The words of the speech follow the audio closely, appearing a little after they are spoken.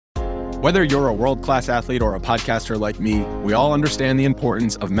Whether you're a world-class athlete or a podcaster like me, we all understand the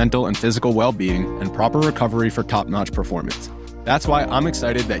importance of mental and physical well-being and proper recovery for top-notch performance. That's why I'm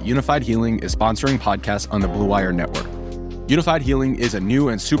excited that Unified Healing is sponsoring podcasts on the Blue Wire Network. Unified Healing is a new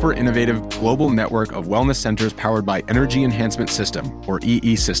and super innovative global network of wellness centers powered by Energy Enhancement System, or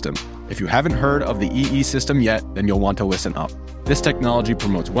EE System. If you haven't heard of the EE System yet, then you'll want to listen up. This technology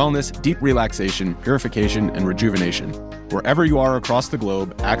promotes wellness, deep relaxation, purification, and rejuvenation. Wherever you are across the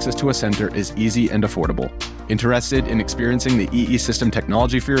globe, access to a center is easy and affordable. Interested in experiencing the EE System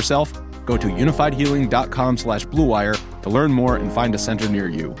technology for yourself? Go to unifiedhealing.com/bluewire to learn more and find a center near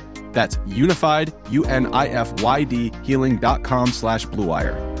you. That's unified, UNIFYD,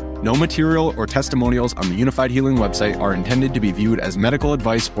 healing.com/bluewire. No material or testimonials on the Unified Healing website are intended to be viewed as medical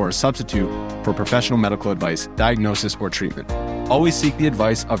advice or a substitute for professional medical advice, diagnosis, or treatment. Always seek the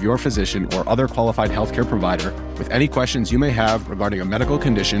advice of your physician or other qualified healthcare provider with any questions you may have regarding a medical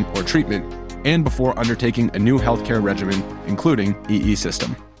condition or treatment and before undertaking a new healthcare regimen, including EE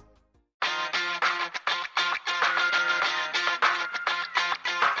System.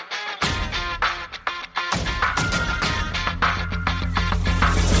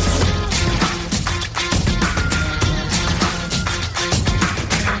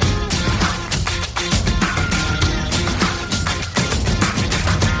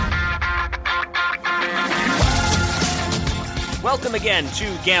 Welcome again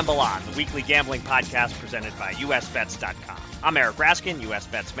to Gamble On, the weekly gambling podcast presented by USBets.com. I'm Eric Raskin, US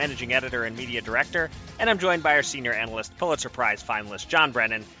Bets Managing Editor and Media Director, and I'm joined by our Senior Analyst, Pulitzer Prize finalist, John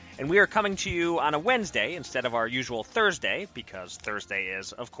Brennan. And we are coming to you on a Wednesday instead of our usual Thursday, because Thursday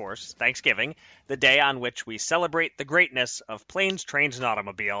is, of course, Thanksgiving, the day on which we celebrate the greatness of Planes, Trains, and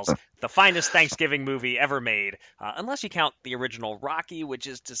Automobiles, the finest Thanksgiving movie ever made, unless you count the original Rocky, which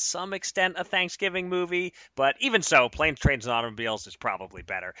is to some extent a Thanksgiving movie, but even so, Planes, Trains, and Automobiles is probably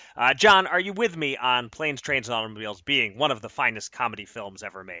better. John, are you with me on Planes, Trains, and Automobiles being one of the finest comedy films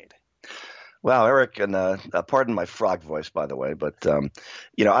ever made? Wow, Eric, and pardon my frog voice, by the way, but, I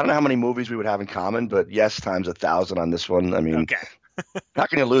don't know how many movies we would have in common, but yes, times 1,000 on this one. I mean, okay. How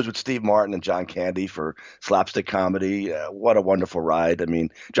can you lose with Steve Martin and John Candy for slapstick comedy? What a wonderful ride. I mean,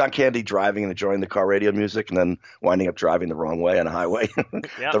 John Candy driving and enjoying the car radio music and then winding up driving the wrong way on a highway.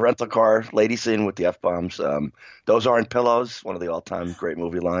 Yep. The rental car lady scene with the F-bombs. Those aren't pillows, one of the all-time great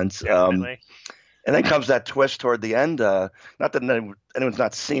movie lines. Definitely. And then comes that twist toward the end. Not that anyone's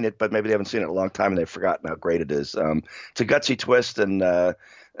not seen it, but maybe they haven't seen it in a long time and they've forgotten how great it is. It's a gutsy twist, and that's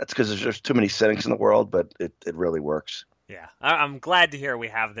because there's just too many cynics in the world, but it really works. Yeah, I'm glad to hear we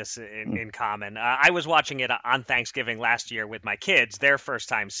have this in common. I was watching it on Thanksgiving last year with my kids, their first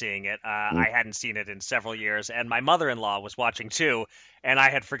time seeing it. I hadn't seen it in several years, and my mother-in-law was watching too, and I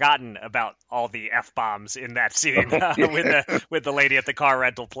had forgotten about all the F-bombs in that scene with the lady at the car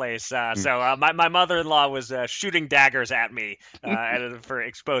rental place. So my mother-in-law was shooting daggers at me for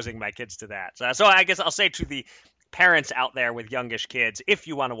exposing my kids to that. So I guess I'll say to the parents out there with youngish kids, if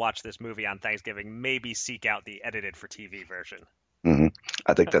you want to watch this movie on Thanksgiving, maybe seek out the edited for TV version. Mm-hmm.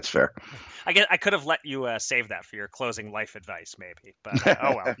 I think that's fair. I guess I could have let you save that for your closing life advice, maybe. But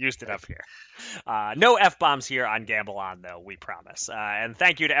oh well, used it up here. No F-bombs here on Gamble On, though, we promise. And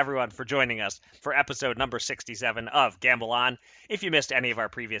thank you to everyone for joining us for episode number 67 of Gamble On. If you missed any of our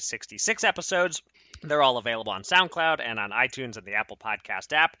previous 66 episodes, they're all available on SoundCloud and on iTunes and the Apple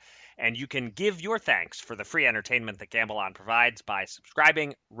Podcast app. And you can give your thanks for the free entertainment that Gamble On provides by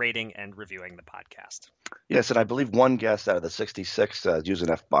subscribing, rating, and reviewing the podcast. Yes, and I believe one guest out of the 66 used an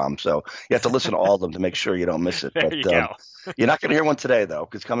F-bomb, so you have to listen to all of them to make sure you don't miss it. There you go. You're not going to hear one today, though,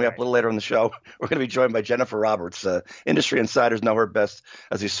 because coming up a little later in the show, we're going to be joined by Jennifer Roberts. Industry insiders know her best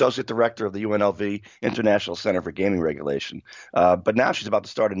as the Associate Director of the UNLV International Center for Gaming Regulation. But now she's about to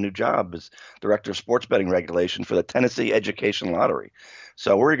start a new job as Director of Sports Betting Regulation for the Tennessee Education Lottery.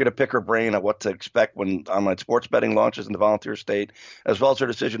 So we're going to pick her brain on what to expect when online sports betting launches in the volunteer state, as well as her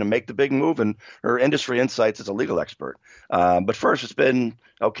decision to make the big move and her industry insights as a legal expert. But first, it's been,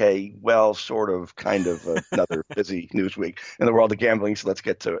 sort of, kind of another busy news week in the world of gambling, so let's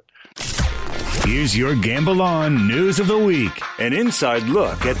get to it. Here's your Gamble On News of the Week, an inside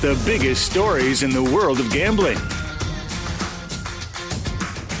look at the biggest stories in the world of gambling.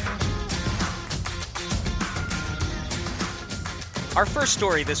 Our first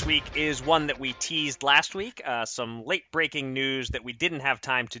story this week is one that we teased last week, some late-breaking news that we didn't have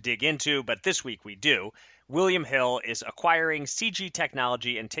time to dig into, but this week we do. William Hill is acquiring CG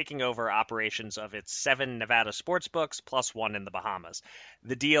Technology and taking over operations of its 7 Nevada sportsbooks, plus 1 in the Bahamas.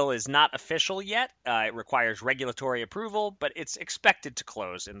 The deal is not official yet. It requires regulatory approval, but it's expected to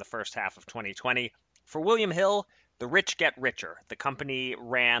close in the first half of 2020. For William Hill, The rich get richer. The company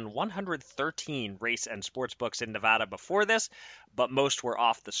ran 113 race and sports books in Nevada before this, but most were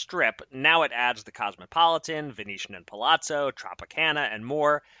off the strip. Now it adds the Cosmopolitan, Venetian and Palazzo, Tropicana, and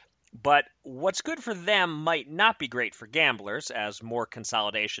more. But what's good for them might not be great for gamblers, as more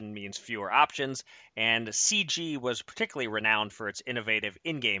consolidation means fewer options, and CG was particularly renowned for its innovative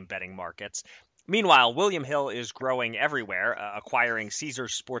in-game betting markets. Meanwhile, William Hill is growing everywhere, acquiring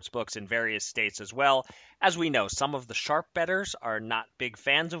Caesars sportsbooks in various states as well. As we know, some of the sharp bettors are not big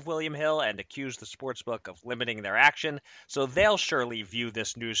fans of William Hill and accuse the sportsbook of limiting their action, so they'll surely view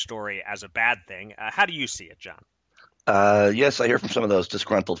this news story as a bad thing. How do you see it, John? Yes, I hear from some of those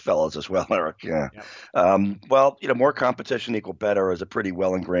disgruntled fellows as well, Eric. Yeah. Yep. Well, more competition equal better is a pretty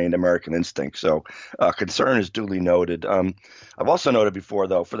well-ingrained American instinct. So concern is duly noted. I've also noted before,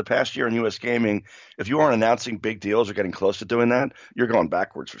 though, for the past year in U.S. gaming, if you aren't announcing big deals or getting close to doing that, you're going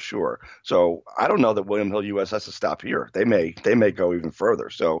backwards for sure. So I don't know that William Hill U.S. has to stop here. They may go even further.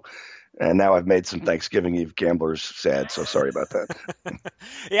 So. And now I've made some Thanksgiving Eve gamblers sad, so sorry about that.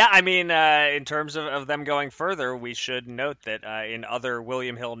 Yeah, I mean, in terms of them going further, we should note that in other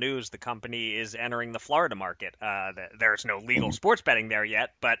William Hill news, the company is entering the Florida market. There's no legal sports betting there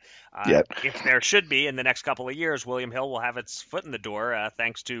yet, but if there should be in the next couple of years, William Hill will have its foot in the door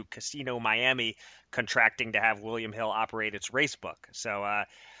thanks to Casino Miami contracting to have William Hill operate its race book. So,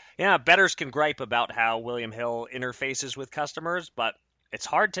 bettors can gripe about how William Hill interfaces with customers, but it's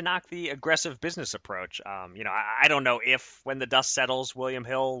hard to knock the aggressive business approach. I don't know if, when the dust settles, William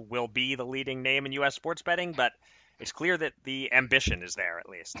Hill will be the leading name in U.S. sports betting, but it's clear that the ambition is there, at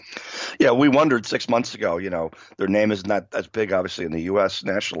least. Yeah, we wondered 6 months ago, their name is not as big, obviously, in the U.S.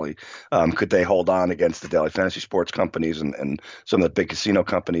 nationally. Could they hold on against the daily fantasy sports companies and some of the big casino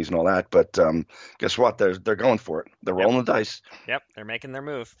companies and all that? But guess what? They're going for it. They're rolling the dice. Yep, they're making their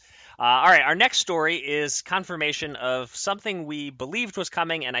move. All right, our next story is confirmation of something we believed was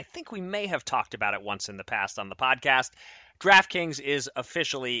coming, and I think we may have talked about it once in the past on the podcast. DraftKings is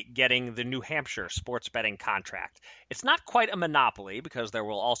officially getting the New Hampshire sports betting contract. It's not quite a monopoly because there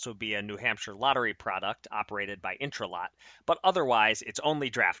will also be a New Hampshire lottery product operated by Intralot, but otherwise it's only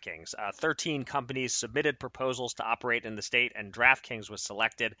DraftKings. 13 companies submitted proposals to operate in the state, and DraftKings was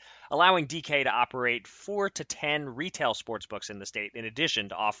selected, allowing DK to operate 4 to 10 retail sportsbooks in the state, in addition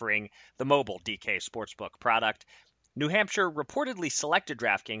to offering the mobile DK Sportsbook product. New Hampshire reportedly selected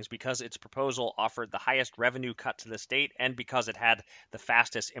DraftKings because its proposal offered the highest revenue cut to the state and because it had the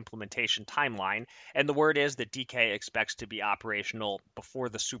fastest implementation timeline. And the word is that DK expects to be operational before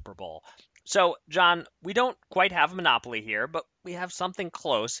the Super Bowl. So, John, we don't quite have a monopoly here, but we have something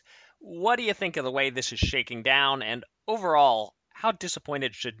close. What do you think of the way this is shaking down? And overall, how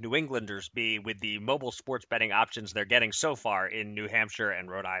disappointed should New Englanders be with the mobile sports betting options they're getting so far in New Hampshire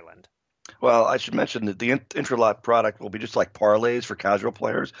and Rhode Island? Well, I should mention that the Intralot product will be just like parlays for casual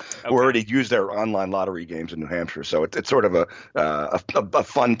players who already use their online lottery games in New Hampshire. So it's sort of a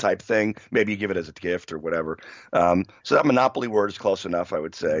fun type thing. Maybe you give it as a gift or whatever. So that monopoly word is close enough, I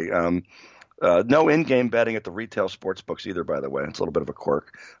would say. No in-game betting at the retail sports books either, by the way. It's a little bit of a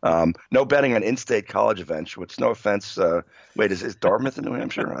quirk. No betting on in-state college events, which, no offense. Wait, is Dartmouth in New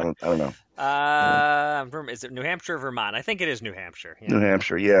Hampshire? I don't know. Is it New Hampshire or Vermont? I think it is New Hampshire. Yeah. New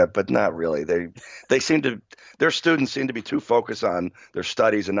Hampshire, yeah, but not really. Their students seem to be too focused on their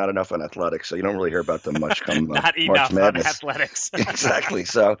studies and not enough on athletics. So you don't really hear about them much come not March enough Madness. on athletics. Exactly.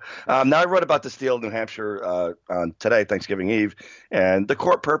 So now I wrote about this deal in New Hampshire on today, Thanksgiving Eve, and the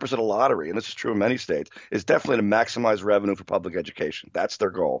core purpose of the lottery, and this is true in many states, is definitely to maximize revenue for public education. That's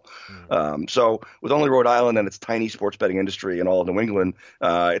their goal. So with only Rhode Island and its tiny sports betting industry and all of New England,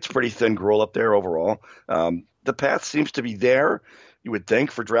 it's pretty thin gruel up there overall. The path seems to be there, you would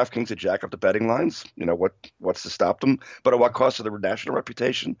think, for DraftKings to jack up the betting lines. What's to stop them? But at what cost of their national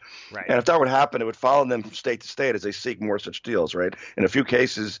reputation? Right. And if that would happen, it would follow them from state to state as they seek more such deals, right? In a few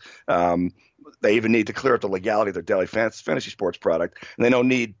cases, they even need to clear up the legality of their daily fantasy sports product. And they don't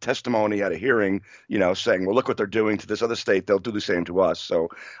need testimony at a hearing, saying, well, look what they're doing to this other state. They'll do the same to us. So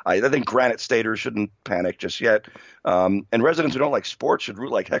I think Granite Staters shouldn't panic just yet. And residents who don't like sports should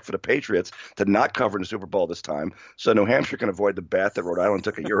root like heck for the Patriots to not cover in the Super Bowl this time. So New Hampshire can avoid the bath that Rhode Island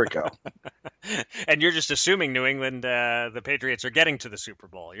took a year ago. And you're just assuming New England, the Patriots are getting to the Super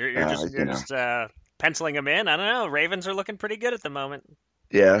Bowl. You're just penciling them in. I don't know. Ravens are looking pretty good at the moment.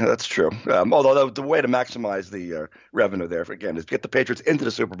 Yeah, that's true. Although the way to maximize the revenue there, again, is get the Patriots into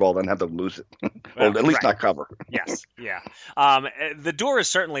the Super Bowl, then have them lose it, or at least not cover. Yes, yeah. The door is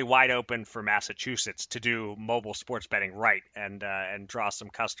certainly wide open for Massachusetts to do mobile sports betting right and draw some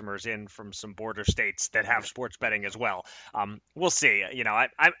customers in from some border states that have sports betting as well. We'll see.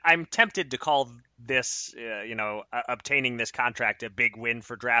 I'm tempted to call this, obtaining this contract a big win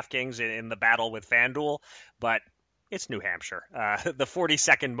for DraftKings in the battle with FanDuel, but it's New Hampshire, the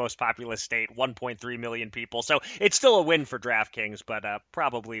 42nd most populous state, 1.3 million people. So it's still a win for DraftKings, but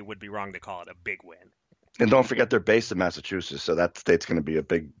probably would be wrong to call it a big win. And don't forget they're based in Massachusetts, so that state's going to be a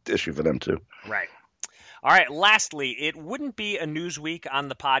big issue for them too. Right. All right, lastly, it wouldn't be a news week on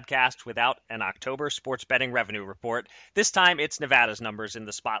the podcast without an October sports betting revenue report. This time, it's Nevada's numbers in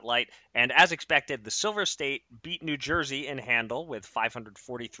the spotlight, and as expected, the Silver State beat New Jersey in handle with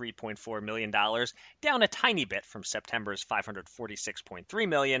 $543.4 million, down a tiny bit from September's $546.3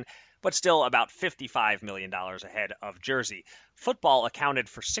 million, but still about $55 million ahead of Jersey. Football accounted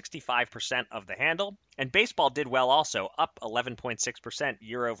for 65% of the handle, and baseball did well also, up 11.6%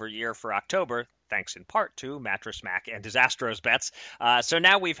 year over year for October, thanks in part to Mattress Mac and his Astros bets. So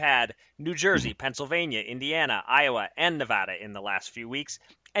now we've had New Jersey, Pennsylvania, Indiana, Iowa, and Nevada in the last few weeks.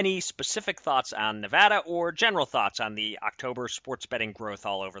 Any specific thoughts on Nevada or general thoughts on the October sports betting growth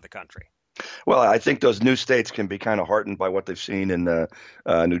all over the country? Well, I think those new states can be kind of heartened by what they've seen in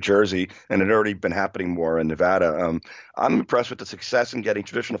New Jersey, and it had already been happening more in Nevada. I'm impressed with the success in getting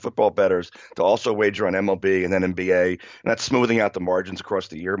traditional football bettors to also wager on MLB and then NBA, and that's smoothing out the margins across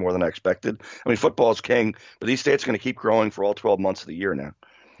the year more than I expected. I mean, football is king, but these states are going to keep growing for all 12 months of the year now.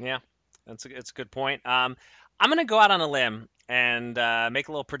 Yeah, it's a good point. I'm going to go out on a limb and make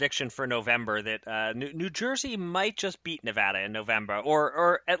a little prediction for November that New Jersey might just beat Nevada in November,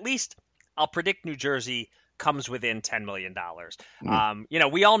 or at least I'll predict New Jersey comes within $10 million.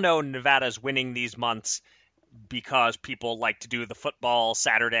 We all know Nevada's winning these months because people like to do the football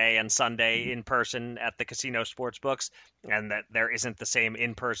Saturday and Sunday in person at the casino sports books, and that there isn't the same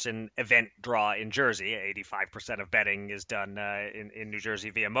in-person event draw in Jersey. 85% of betting is done in New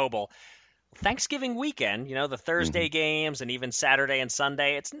Jersey via mobile. Thanksgiving weekend, the Thursday games and even Saturday and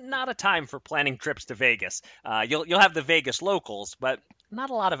Sunday, it's not a time for planning trips to Vegas. You'll have the Vegas locals, but not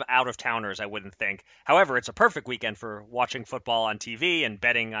a lot of out-of-towners, I wouldn't think. However, it's a perfect weekend for watching football on TV and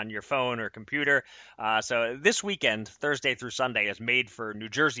betting on your phone or computer. So this weekend, Thursday through Sunday, is made for New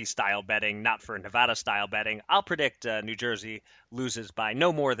Jersey-style betting, not for Nevada-style betting. I'll predict New Jersey loses by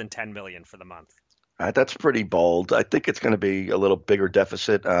no more than $10 million for the month. That's pretty bold. I think it's going to be a little bigger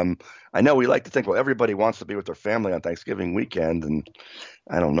deficit. I know we like to think, well, everybody wants to be with their family on Thanksgiving weekend, and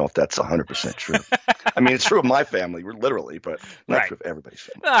I don't know if that's 100% true. I mean, it's true of my family, literally, but not true of everybody's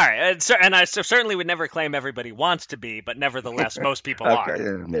family. All right. And I certainly would never claim everybody wants to be, but nevertheless, most people are.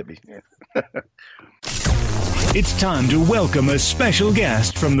 Yeah, maybe. Yeah. It's time to welcome a special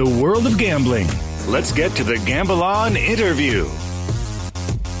guest from the world of gambling. Let's get to the Gamble On interview.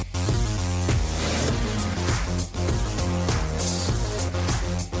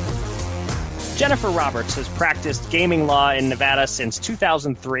 Jennifer Roberts has practiced gaming law in Nevada since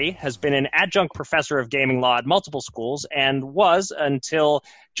 2003, has been an adjunct professor of gaming law at multiple schools, and was, until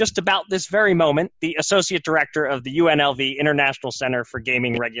just about this very moment, the associate director of the UNLV International Center for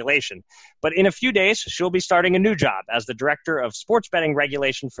Gaming Regulation. But in a few days, she'll be starting a new job as the director of sports betting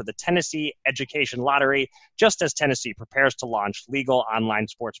regulation for the Tennessee Education Lottery, just as Tennessee prepares to launch legal online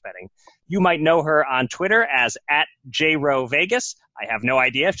sports betting. You might know her on Twitter as @JRoVegas. I have no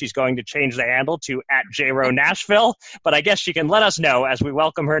idea if she's going to change the handle to @JRoNashville, but I guess she can let us know as we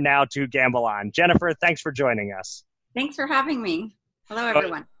welcome her now to Gamble On. Jennifer, thanks for joining us. Thanks for having me. Hello,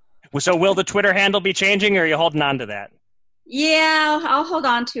 everyone. So will the Twitter handle be changing, or are you holding on to that? Yeah, I'll hold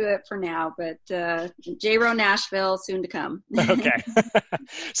on to it for now, but JRO Nashville soon to come. Okay.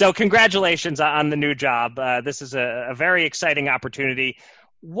 So congratulations on the new job. This is a very exciting opportunity.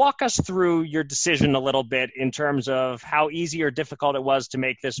 Walk us through your decision a little bit in terms of how easy or difficult it was to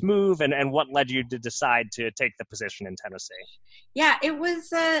make this move, and what led you to decide to take the position in Tennessee. Yeah, it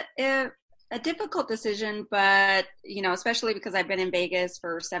was a difficult decision, but, especially because I've been in Vegas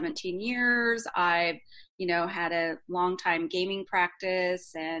for 17 years. I've, had a long time gaming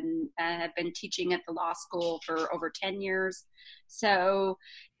practice, and I have been teaching at the law school for over 10 years. So,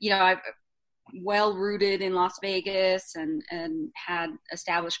 I've well rooted in Las Vegas and had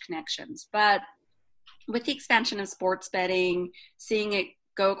established connections. But with the expansion of sports betting, seeing it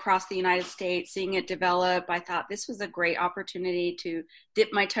go across the United States, seeing it develop, I thought this was a great opportunity to dip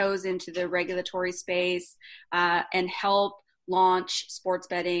my toes into the regulatory space and help launch sports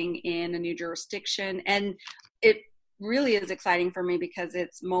betting in a new jurisdiction. And it really is exciting for me because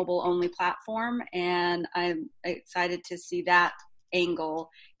it's mobile only platform, and I'm excited to see that angle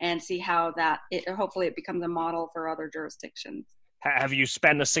and see how hopefully it becomes a model for other jurisdictions. Have you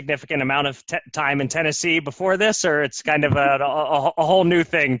spent a significant amount of time in Tennessee before this, or it's kind of a whole new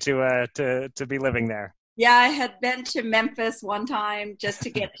thing to be living there? Yeah, I had been to Memphis one time just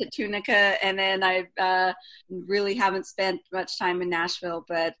to get to Tunica, and then I really haven't spent much time in Nashville.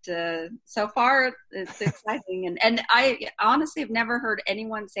 But so far, it's exciting, and I honestly have never heard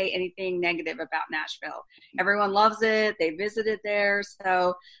anyone say anything negative about Nashville. Everyone loves it; they visited there,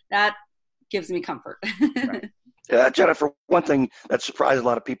 so that gives me comfort. Right. Jennifer, one thing that surprised a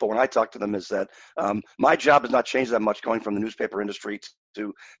lot of people when I talk to them is that my job has not changed that much, going from the newspaper industry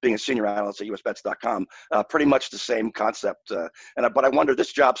to being a senior analyst at usbets.com. Pretty much the same concept. But I wonder,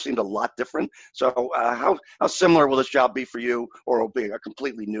 this job seemed a lot different. So how similar will this job be for you, or will it be a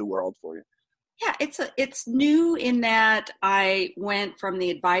completely new world for you? Yeah, it's new in that I went from the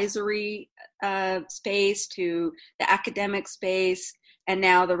advisory space to the academic space, and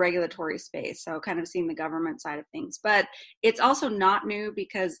now the regulatory space. So kind of seeing the government side of things. But it's also not new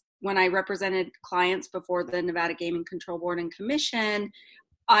because when I represented clients before the Nevada Gaming Control Board and Commission,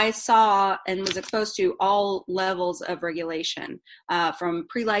 I saw and was exposed to all levels of regulation, from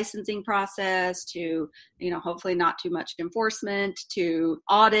pre-licensing process to, hopefully not too much enforcement to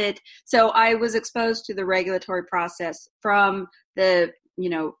audit. So I was exposed to the regulatory process from the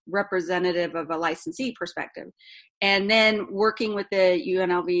representative of a licensee perspective. And then working with the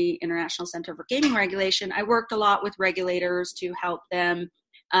UNLV International Center for Gaming Regulation, I worked a lot with regulators to help them,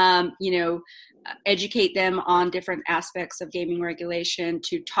 educate them on different aspects of gaming regulation,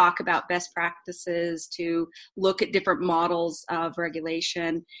 to talk about best practices, to look at different models of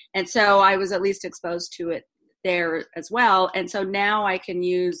regulation. And so I was at least exposed to it there as well. And so now I can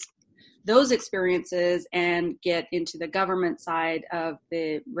use those experiences and get into the government side of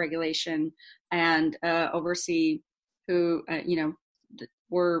the regulation and oversee who,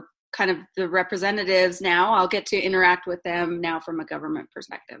 were kind of the representatives now. I'll get to interact with them now from a government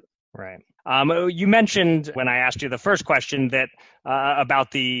perspective. Right. You mentioned when I asked you the first question that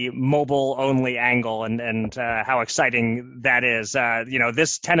about the mobile-only angle and how exciting that is.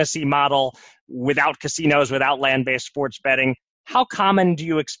 This Tennessee model without casinos, without land-based sports betting, how common do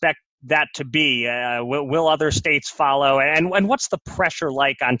you expect that to be? Will other states follow? And what's the pressure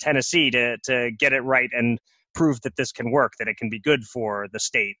like on Tennessee to get it right and prove that this can work, that it can be good for the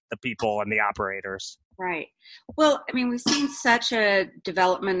state, the people, and the operators? Right. Well, I mean, we've seen such a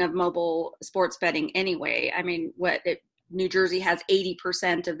development of mobile sports betting anyway. I mean, New Jersey has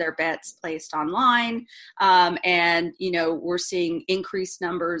 80% of their bets placed online. And, we're seeing increased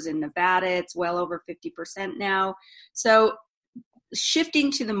numbers in Nevada. It's well over 50% now. So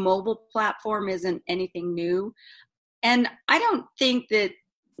shifting to the mobile platform isn't anything new. And I don't think that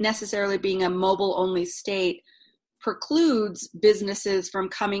necessarily being a mobile only state precludes businesses from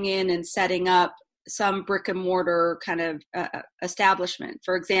coming in and setting up some brick and mortar kind of establishment.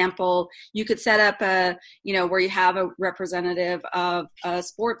 For example, you could set up where you have a representative of a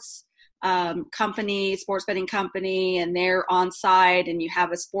sports betting company, and they're on site, and you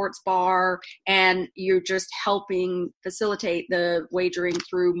have a sports bar, and you're just helping facilitate the wagering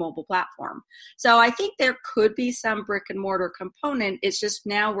through mobile platform. So I think there could be some brick and mortar component. It's just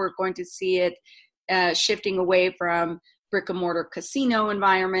now we're going to see it shifting away from brick and mortar casino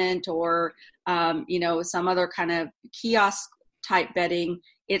environment or some other kind of kiosk type betting.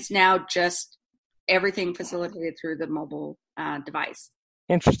 It's now just everything facilitated through the mobile device.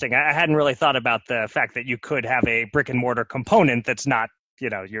 Interesting. I hadn't really thought about the fact that you could have a brick and mortar component that's not,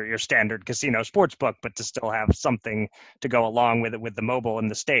 your standard casino sports book, but to still have something to go along with it with the mobile in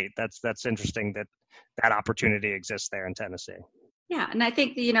the state. That's interesting that opportunity exists there in Tennessee. Yeah, and I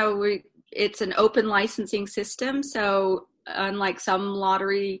think it's an open licensing system. So unlike some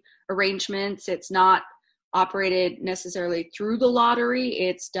lottery arrangements, it's not operated necessarily through the lottery.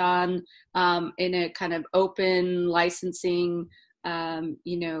 It's done in a kind of open licensing.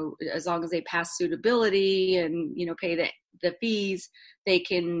 As long as they pass suitability and, pay the fees, they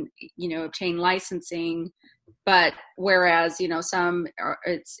can, obtain licensing. But whereas, some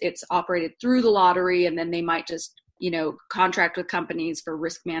it's operated through the lottery, and then they might just, contract with companies for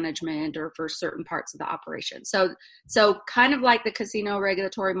risk management or for certain parts of the operation. So kind of like the casino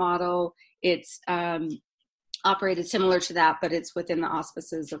regulatory model, it's operated similar to that, but it's within the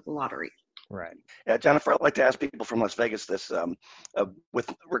auspices of the lottery. Right. Yeah, Jennifer, I'd like to ask people from Las Vegas this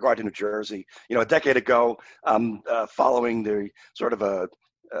with regard to New Jersey. A decade ago, following the sort of a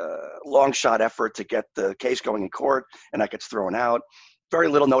long shot effort to get the case going in court, and that gets thrown out, very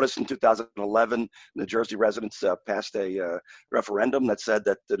little notice in 2011. New Jersey residents passed a referendum that said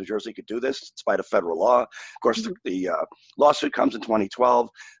that New Jersey could do this in spite of federal law. Of course, the lawsuit comes in 2012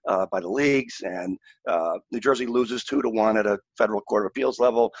 by the leagues, and New Jersey loses 2-1 at a federal court of appeals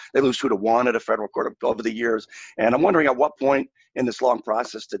level. They lose 2-1 at a federal court over the years. And I'm wondering at what point in this long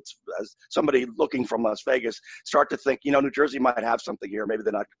process did somebody looking from Las Vegas start to think, New Jersey might have something here. Maybe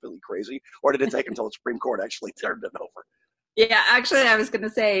they're not completely crazy. Or did it take until the Supreme Court actually turned it over? Yeah, actually, I was going to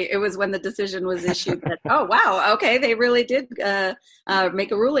say it was when the decision was issued that, oh, wow, okay, they really did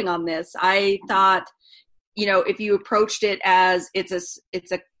make a ruling on this. I thought, if you approached it as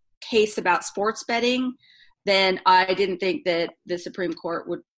it's a case about sports betting, then I didn't think that the Supreme Court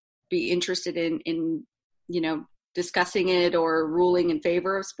would be interested in discussing it or ruling in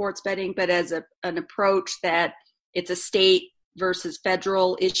favor of sports betting. But as an approach that it's a state versus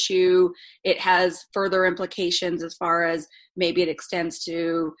federal issue, it has further implications as far as maybe it extends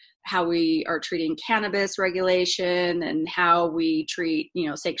to how we are treating cannabis regulation and how we treat,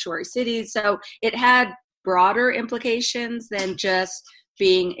 sanctuary cities. So it had broader implications than just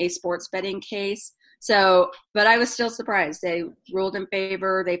being a sports betting case. So, but I was still surprised. They ruled in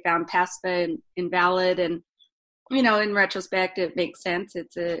favor. They found PASPA invalid. And, in retrospect, it makes sense.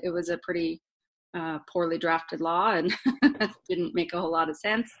 It was a pretty poorly drafted law and didn't make a whole lot of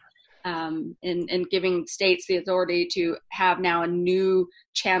sense. And giving states the authority to have now a new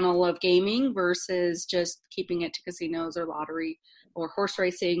channel of gaming versus just keeping it to casinos or lottery or horse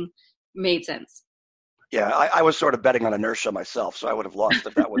racing made sense. Yeah, I was sort of betting on inertia myself, so I would have lost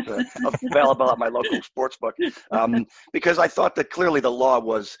if that was available at my local sports book, because I thought that clearly the law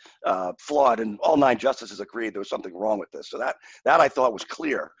was flawed, and all 9 justices agreed there was something wrong with this. So that I thought was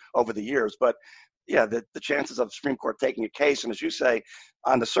clear over the years. But yeah, the chances of the Supreme Court taking a case, and as you say,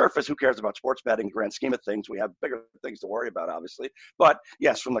 on the surface, who cares about sports betting, grand scheme of things? We have bigger things to worry about, obviously. But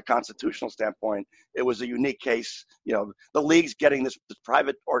yes, from the constitutional standpoint, it was a unique case. The leagues getting this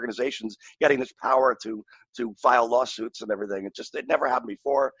private organizations getting this power to file lawsuits and everything. It never happened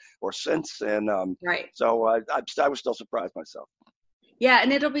before or since. And right. So I was still surprised myself. Yeah,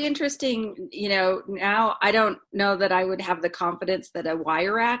 and it'll be interesting, now I don't know that I would have the confidence that a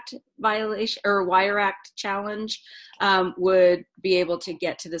Wire Act violation or Wire Act challenge would be able to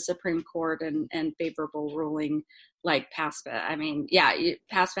get to the Supreme Court and favorable ruling like PASPA. I mean, yeah,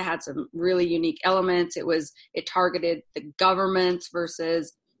 PASPA had some really unique elements. It targeted the governments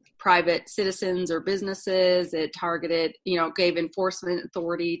versus private citizens or businesses. It targeted, gave enforcement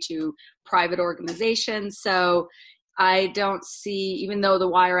authority to private organizations. So I don't see, even though the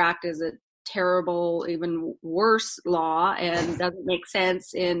Wire Act is a terrible, even worse law and doesn't make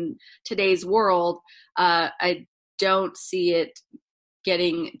sense in today's world, I don't see it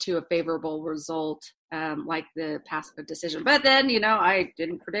getting to a favorable result like the PASPA decision. But then, I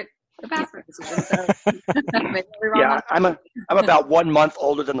didn't predict the PASPA decision. So yeah, I'm about 1 month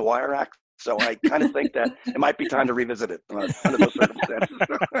older than the Wire Act. So I kind of think that it might be time to revisit it under those circumstances.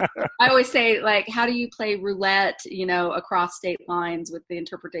 I always say, how do you play roulette, across state lines with the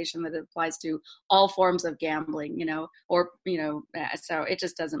interpretation that it applies to all forms of gambling, so it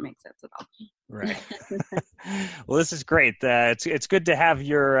just doesn't make sense at all. Right. Well, this is great. It's good to have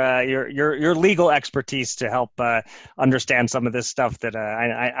your legal expertise to help understand some of this stuff that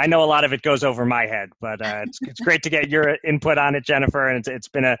I know a lot of it goes over my head, but it's great to get your input on it, Jennifer. And it's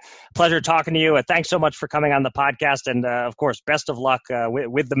been a pleasure talking to you. Thanks so much for coming on the podcast, and of course, best of luck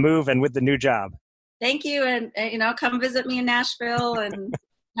with the move and with the new job. Thank you, and come visit me in Nashville and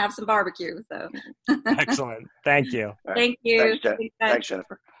have some barbecue. So excellent. Thank you. Thank you. Thanks,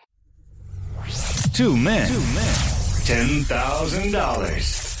 Jennifer. 2 men.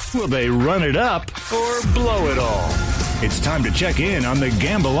 $10,000. Will they run it up or blow it all? It's time to check in on the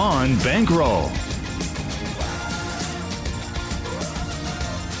Gamble On bankroll.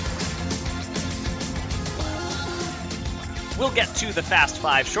 We'll get to the Fast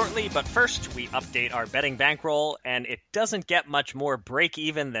Five shortly, but first we update our betting bankroll, and it doesn't get much more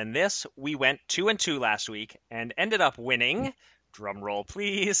break-even than this. We went 2-2 last week and ended up winning, drum roll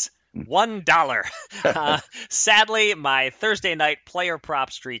please, $1. Sadly, my Thursday night player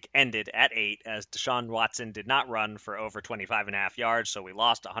prop streak ended at 8 as Deshaun Watson did not run for over 25.5 yards, so we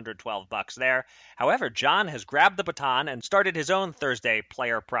lost $112 there. However, John has grabbed the baton and started his own Thursday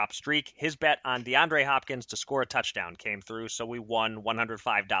player prop streak. His bet on DeAndre Hopkins to score a touchdown came through, so we won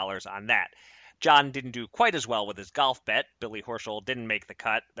 $105 on that. John didn't do quite as well with his golf bet. Billy Horschel didn't make the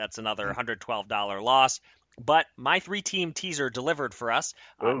cut. That's another $112 loss. But my 3-team teaser delivered for us,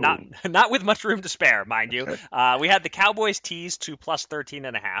 not with much room to spare, mind you. We had the Cowboys tease to plus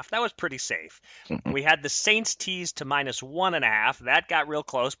 13.5. That was pretty safe. We had the Saints tease to minus 1.5. That got real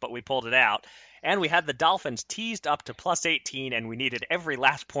close, but we pulled it out. And we had the Dolphins teased up to plus 18, and we needed every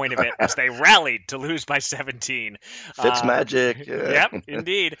last point of it as they rallied to lose by 17. Fitzmagic. Yep,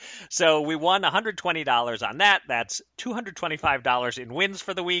 indeed. So we won $120 on that. That's $225 in wins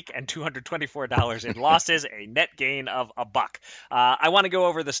for the week and $224 in losses, a net gain of $1. I want to go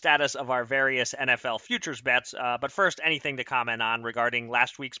over the status of our various NFL futures bets, but first, anything to comment on regarding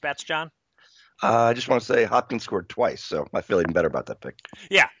last week's bets, John? I just want to say Hopkins scored twice, so I feel even better about that pick.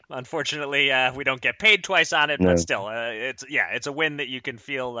 Yeah, unfortunately, we don't get paid twice on it, but still, it's a win that you can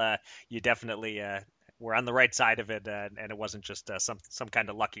feel you definitely were on the right side of it, and it wasn't just some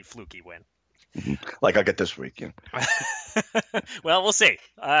kind of lucky, fluky win. Like I get this week. Yeah. Well, we'll see.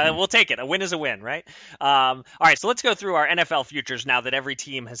 We'll take it. A win is a win, right? All right, so let's go through our NFL futures now that every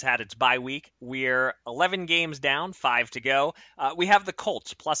team has had its bye week. We're 11 games down, 5 to go. We have the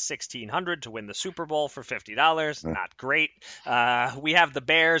Colts plus 1,600 to win the Super Bowl for $50. Not great. We have the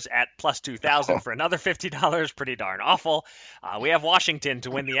Bears at plus 2,000 for another $50. Pretty darn awful. We have Washington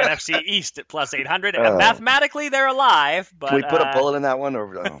to win the NFC East at plus 800. And mathematically, they're alive. But, can we put a bullet in that one?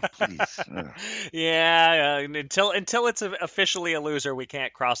 Please. Yeah, until it's officially a loser, we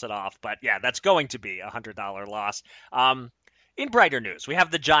can't cross it off. But yeah, that's going to be a $100 loss. In brighter news, we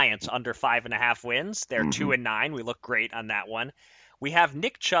have the Giants under 5.5 wins. They're 2-9. We look great on that one. We have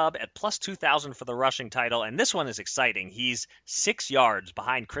Nick Chubb at plus 2,000 for the rushing title, and this one is exciting. He's 6 yards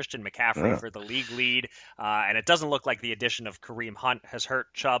behind Christian McCaffrey for the league lead, and it doesn't look like the addition of Kareem Hunt has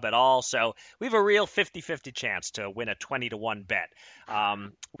hurt Chubb at all, so we have a real 50-50 chance to win a 20-1 bet.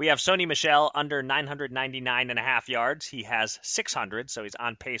 We have Sony Michel under 999.5 yards. He has 600, so he's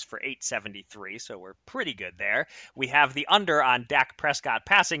on pace for 873, so we're pretty good there. We have the under on Dak Prescott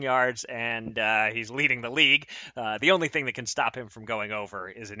passing yards, and he's leading the league. The only thing that can stop him from going over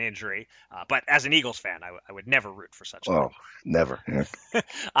is an injury. But as an Eagles fan, I would never root for such a thing. Oh, never.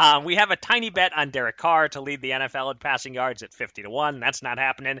 Yeah. We have a tiny bet on Derek Carr to lead the NFL in passing yards at 50-1. That's not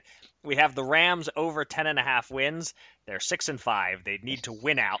happening. We have the Rams over 10.5 wins. They're 6-5. They need to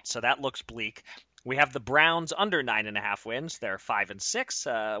win out, so that looks bleak. We have the Browns under 9.5 wins. They're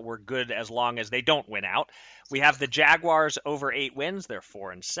 5-6. We're good as long as they don't win out. We have the Jaguars over 8 wins. They're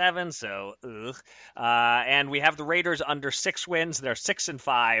 4-7, so ugh. And we have the Raiders under 6 wins. They're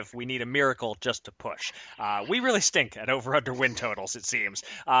 6-5. We need a miracle just to push. We really stink at over-under win totals, it seems.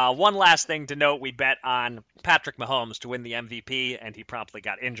 One last thing to note, we bet on Patrick Mahomes to win the MVP, and he promptly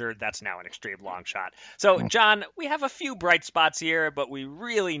got injured. That's now an extreme long shot. So, John, we have a few bright spots here, but we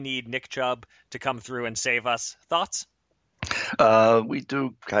really need Nick Chubb to come through and save us. Thoughts? We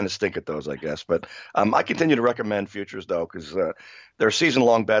do kind of stink at those, I guess. But I continue to recommend futures, though, because they're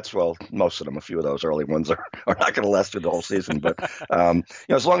season-long bets. Well, most of them, a few of those early ones are not going to last through the whole season. But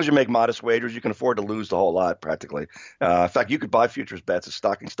as long as you make modest wagers, you can afford to lose the whole lot, practically. In fact, you could buy futures bets as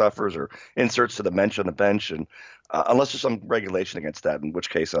stocking stuffers or inserts to the bench on the bench, and unless there's some regulation against that, in which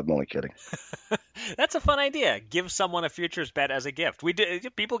case I'm only kidding. That's a fun idea. Give someone a futures bet as a gift.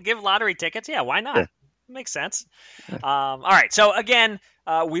 People give lottery tickets. Yeah, why not? Yeah. Makes sense. All right. So again,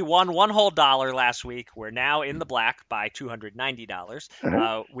 we won one whole dollar last week. We're now in the black by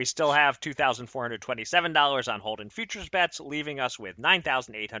 $290. We still have $2,427 on hold in futures bets, leaving us with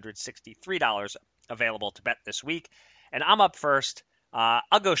 $9,863 available to bet this week. And I'm up first.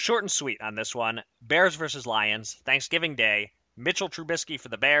 I'll go short and sweet on this one. Bears versus Lions, Thanksgiving Day. Mitchell Trubisky for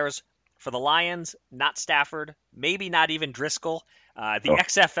the Bears. For the Lions, not Stafford, maybe not even Driscoll. The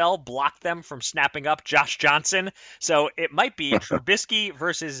XFL blocked them from snapping up Josh Johnson. So it might be Trubisky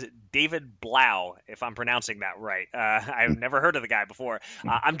versus David Blau, if I'm pronouncing that right. I've never heard of the guy before.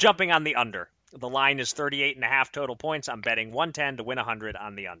 I'm jumping on the under. The line is 38.5 total points. I'm betting 110 to win 100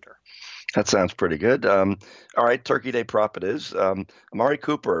 on the under. That sounds pretty good. All right, Turkey Day prop it is. Amari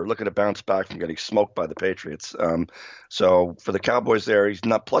Cooper looking to bounce back from getting smoked by the Patriots. So for the Cowboys there, he's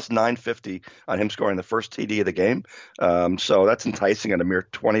not plus 950 on him scoring the first TD of the game. So that's enticing at a mere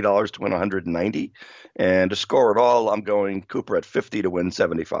 $20 to win 190. And to score it all, I'm going Cooper at 50 to win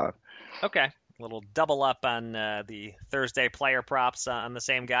 75. Okay. A little double up on the Thursday player props on the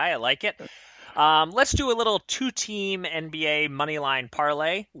same guy. I like it. Let's do a little two-team NBA moneyline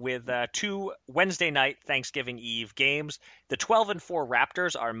parlay with two Wednesday night Thanksgiving Eve games. The 12-4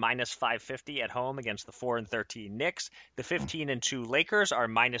 Raptors are minus 550 at home against the 4-13 Knicks. The 15-2 Lakers are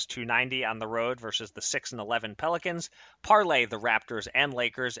minus 290 on the road versus the 6-11 Pelicans. Parlay the Raptors and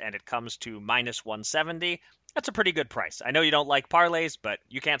Lakers, and it comes to minus 170. That's a pretty good price. I know you don't like parlays, but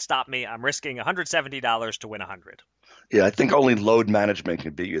you can't stop me. I'm risking $170 to win 100. Yeah, I think only load management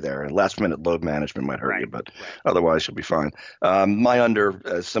can beat you there. Last-minute load management might hurt you, but otherwise you'll be fine. My under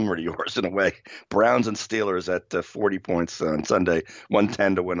is similar to yours in a way. Browns and Steelers at 40 points on Sunday,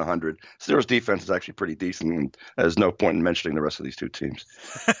 110 to win 100. Steelers' defense is actually pretty decent, and there's no point in mentioning the rest of these two teams.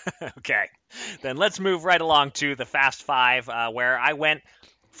 Okay, then let's move right along to the Fast Five, where I went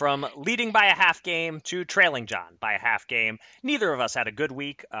from leading by a half game to trailing John by a half game. Neither of us had a good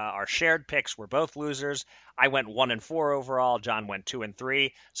week. Our shared picks were both losers. I went 1-4 overall. John went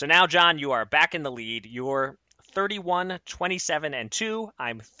 2-3. So now, John, you are back in the lead. You're 31-27-2.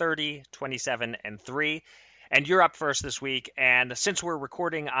 I'm 30-27-3. And you're up first this week. And since we're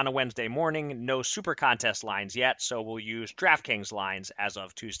recording on a Wednesday morning, no Super Contest lines yet, so we'll use DraftKings lines as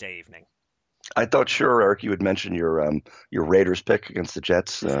of Tuesday evening. I thought, sure, Eric, you would mention your Raiders pick against the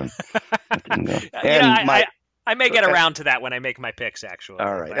Jets. I may get around to that when I make my picks, actually.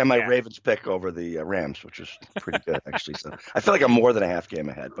 All right, and my Ravens pick over the Rams, which is pretty good, actually. So I feel like I'm more than a half game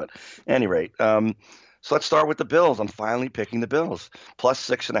ahead. But at any rate, so let's start with the Bills. I'm finally picking the Bills, plus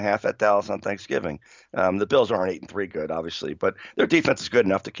 6.5 at Dallas on Thanksgiving. The Bills aren't 8-3 good, obviously, but their defense is good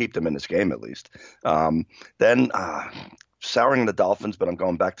enough to keep them in this game at least. Then souring the Dolphins, but I'm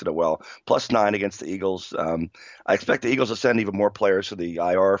going back to the well. Plus 9 against the Eagles. I expect the Eagles to send even more players to the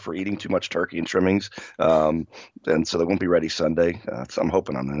IR for eating too much turkey and trimmings, and so they won't be ready Sunday. So I'm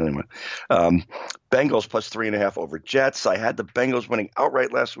hoping on that anyway. Bengals plus 3.5 over Jets. I had the Bengals winning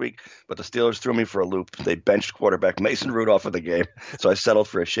outright last week, but the Steelers threw me for a loop. They benched quarterback Mason Rudolph for the game, so I settled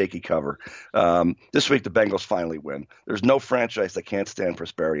for a shaky cover. This week, the Bengals finally win. There's no franchise that can't stand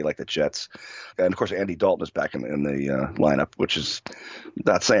prosperity like the Jets. And, of course, Andy Dalton is back in the lineup, which is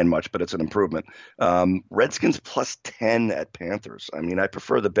not saying much, but it's an improvement. Redskins plus 10 at Panthers. I mean, I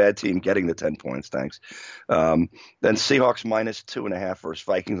prefer the bad team getting the 10 points, thanks. Then Seahawks minus 2.5 versus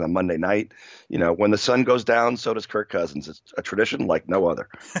Vikings on Monday night. You know, when the sun goes down, so does Kirk Cousins. It's a tradition like no other.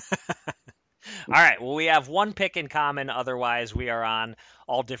 All right. Well, we have one pick in common. Otherwise, we are on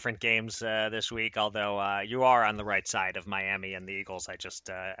all different games this week, although you are on the right side of Miami and the Eagles. I just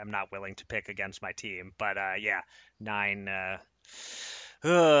am not willing to pick against my team. But, 9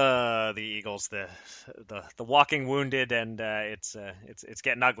 the Eagles, the walking wounded, and it's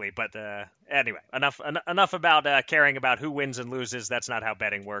getting ugly. But anyway, enough about caring about who wins and loses. That's not how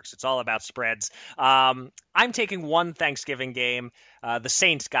betting works. It's all about spreads. I'm taking one Thanksgiving game. The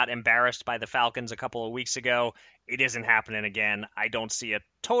Saints got embarrassed by the Falcons a couple of weeks ago. It isn't happening again. I don't see a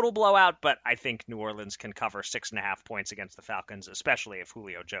total blowout, but I think New Orleans can cover 6.5 points against the Falcons, especially if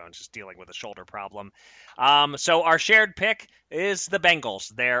Julio Jones is dealing with a shoulder problem. So our shared pick is the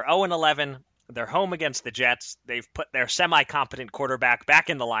Bengals. They're 0-11. They're home against the Jets. They've put their semi-competent quarterback back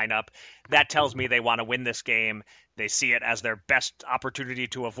in the lineup. That tells me they want to win this game. They see it as their best opportunity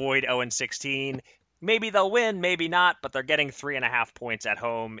to avoid 0-16. Maybe they'll win, maybe not, but they're getting 3.5 points at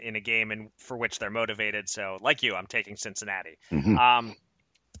home in a game for which they're motivated. So, like you, I'm taking Cincinnati. Mm-hmm.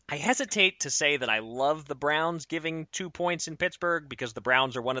 I hesitate to say that I love the Browns giving 2 points in Pittsburgh because the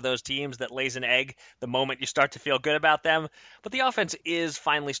Browns are one of those teams that lays an egg the moment you start to feel good about them. But the offense is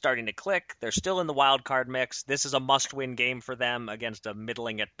finally starting to click. They're still in the wild card mix. This is a must-win game for them against a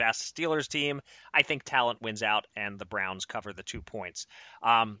middling at best Steelers team. I think talent wins out and the Browns cover the 2 points.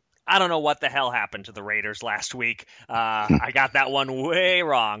 I don't know what the hell happened to the Raiders last week. I got that one way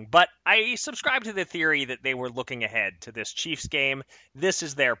wrong. But I subscribe to the theory that they were looking ahead to this Chiefs game. This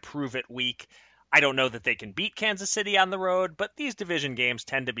is their prove-it week. I don't know that they can beat Kansas City on the road, but these division games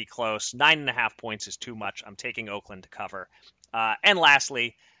tend to be close. 9.5 points is too much. I'm taking Oakland to cover. And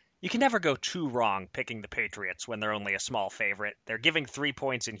lastly, you can never go too wrong picking the Patriots when they're only a small favorite. They're giving 3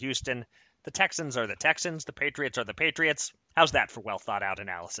 points in Houston. The Texans are the Texans. The Patriots are the Patriots. How's that for well-thought-out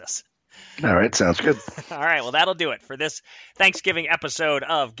analysis? All right, sounds good. All right, well, that'll do it for this Thanksgiving episode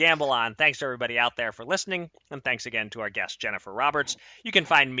of Gamble On. Thanks to everybody out there for listening, and thanks again to our guest, Jennifer Roberts. You can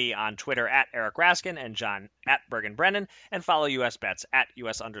find me on Twitter at Eric Raskin and John at Bergen Brennan, and follow US Bets at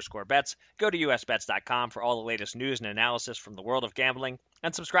US_bets. Go to usbets.com for all the latest news and analysis from the world of gambling,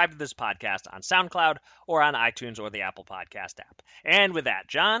 and subscribe to this podcast on SoundCloud or on iTunes or the Apple Podcast app. And with that,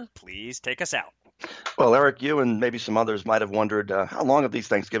 John, please take us out. Well, Eric, you and maybe some others might have wondered how long have these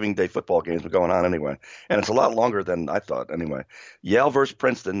Thanksgiving Day football games been going on anyway? And it's a lot longer than I thought anyway. Yale versus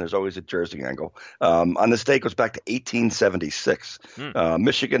Princeton, there's always a Jersey angle. On this day, it goes back to 1876.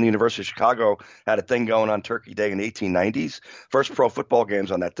 Michigan, the University of Chicago had a thing going on Turkey Day in the 1890s. First pro football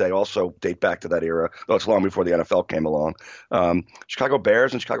games on that day also date back to that era, though it's long before the NFL came along. Chicago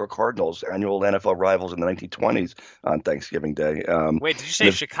Bears and Chicago Cardinals, annual NFL rivals in the 1920s on Thanksgiving Day. Wait, did you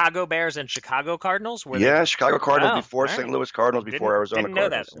say Chicago Bears and Chicago Cardinals? Chicago Cardinals before St. Louis Cardinals, before Arizona Cardinals.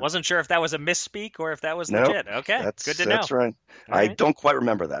 Didn't know that. Wasn't sure if that was a misspeak or if that was legit. Okay, good to know. That's right. I don't quite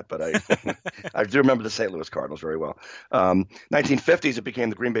remember that, but I do remember the St. Louis Cardinals very well. 1950s, it became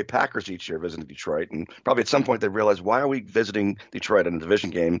the Green Bay Packers each year visiting Detroit, and probably at some point they realized, why are we visiting Detroit in a division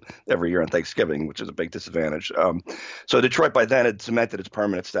game every year on Thanksgiving, which is a big disadvantage. So Detroit by then had cemented its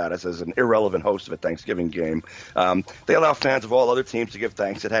permanent status as an irrelevant host of a Thanksgiving game. They allow fans of all other teams to give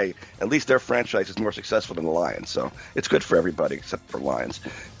thanks that, hey, at least their franchise is more successful than the Lions. So it's good for everybody except for Lions.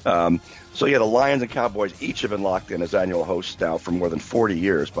 So the Lions and Cowboys each have been locked in as annual hosts now for more than 40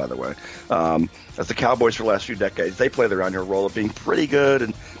 years, by the way. As the Cowboys for the last few decades, they play their annual role of being pretty good,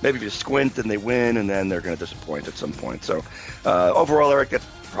 and maybe if you squint and they win, and then they're going to disappoint at some point. So overall, Eric, that's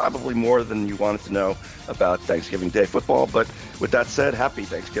probably more than you wanted to know about Thanksgiving Day football. But with that said, happy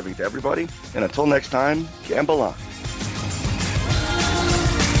Thanksgiving to everybody. And until next time, gamble on.